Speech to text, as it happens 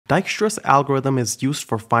Dijkstra's algorithm is used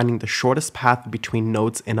for finding the shortest path between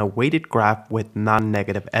nodes in a weighted graph with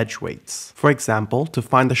non-negative edge weights. For example, to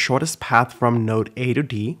find the shortest path from node A to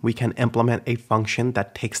D, we can implement a function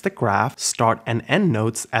that takes the graph, start and end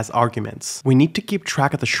nodes as arguments. We need to keep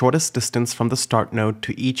track of the shortest distance from the start node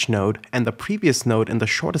to each node and the previous node in the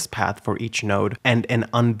shortest path for each node, and an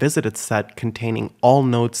unvisited set containing all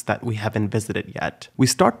nodes that we haven't visited yet. We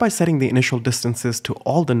start by setting the initial distances to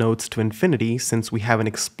all the nodes to infinity since we haven't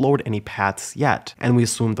explored any paths yet, and we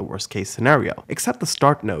assume the worst case scenario, except the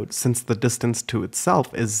start node since the distance to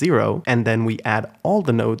itself is 0, and then we add all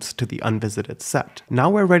the nodes to the unvisited set. Now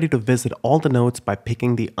we're ready to visit all the nodes by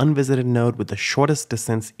picking the unvisited node with the shortest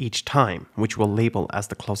distance each time, which we'll label as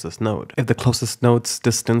the closest node. If the closest node's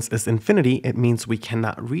distance is infinity, it means we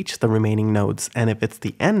cannot reach the remaining nodes, and if it's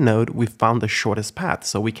the end node, we've found the shortest path,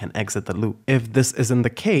 so we can exit the loop. If this isn't the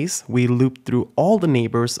case, we loop through all the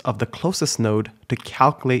neighbors of the closest node to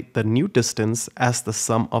calculate the new distance as the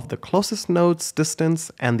sum of the closest node's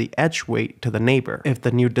distance and the edge weight to the neighbor. If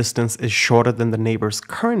the new distance is shorter than the neighbor's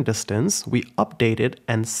current distance, we update it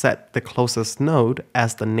and set the closest node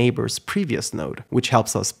as the neighbor's previous node, which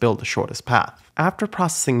helps us build the shortest path. After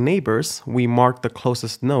processing neighbors, we mark the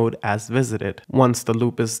closest node as visited. Once the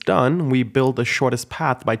loop is done, we build the shortest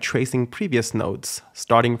path by tracing previous nodes,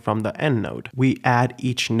 starting from the end node. We add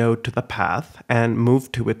each node to the path and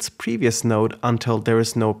move to its previous node until there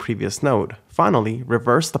is no previous node. Finally,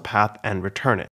 reverse the path and return it.